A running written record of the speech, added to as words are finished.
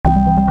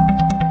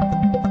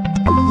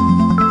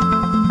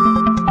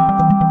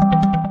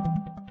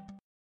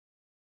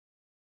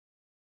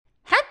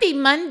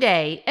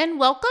Monday, and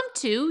welcome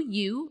to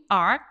You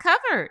Are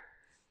Covered.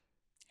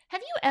 Have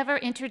you ever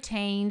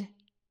entertained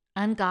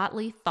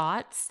ungodly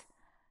thoughts?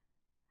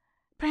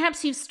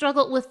 Perhaps you've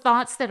struggled with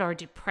thoughts that are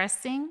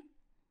depressing,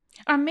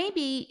 or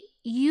maybe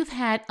you've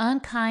had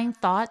unkind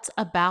thoughts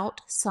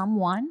about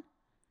someone.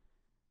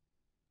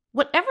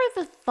 Whatever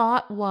the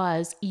thought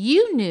was,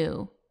 you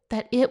knew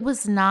that it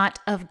was not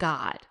of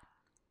God.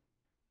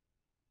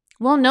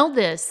 Well, know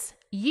this,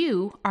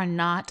 you are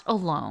not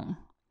alone.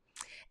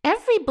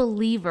 Every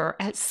believer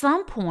at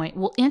some point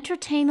will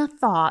entertain a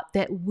thought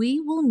that we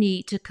will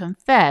need to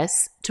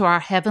confess to our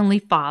Heavenly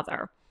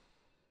Father.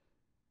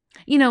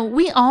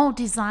 We all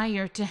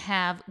desire to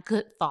have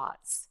good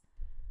thoughts.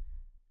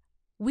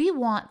 We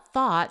want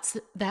thoughts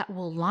that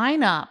will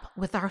line up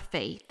with our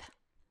faith.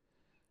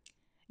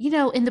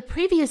 In the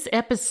previous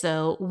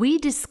episode, we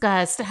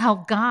discussed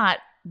how God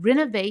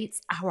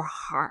renovates our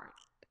heart.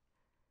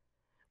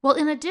 Well,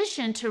 in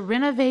addition to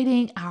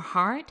renovating our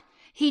heart,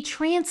 He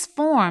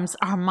transforms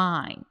our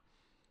mind.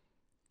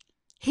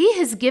 He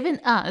has given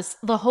us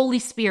the Holy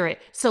Spirit.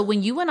 So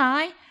when you and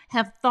I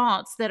have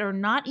thoughts that are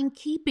not in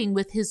keeping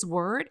with His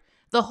word,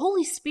 the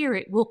Holy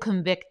Spirit will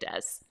convict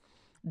us.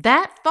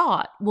 That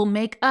thought will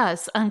make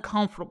us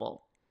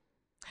uncomfortable.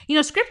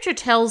 Scripture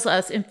tells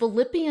us in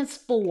Philippians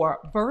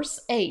 4,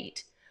 verse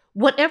 8,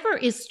 whatever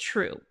is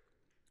true,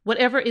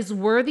 whatever is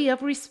worthy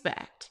of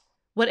respect,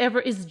 whatever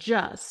is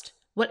just,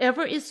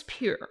 whatever is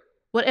pure,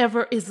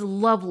 whatever is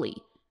lovely,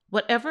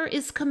 whatever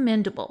is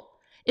commendable,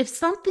 if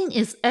something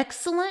is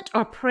excellent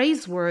or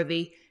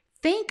praiseworthy,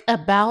 think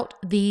about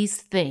these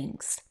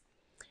things.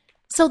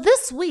 So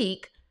this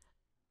week,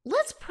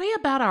 let's pray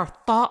about our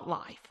thought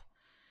life.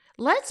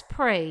 Let's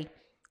pray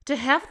to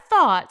have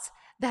thoughts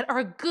that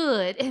are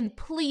good and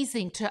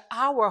pleasing to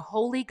our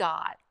holy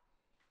God.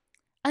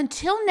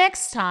 Until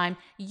next time,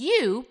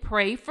 you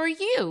pray for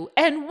you.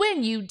 And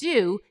when you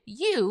do,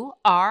 you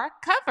are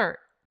covered.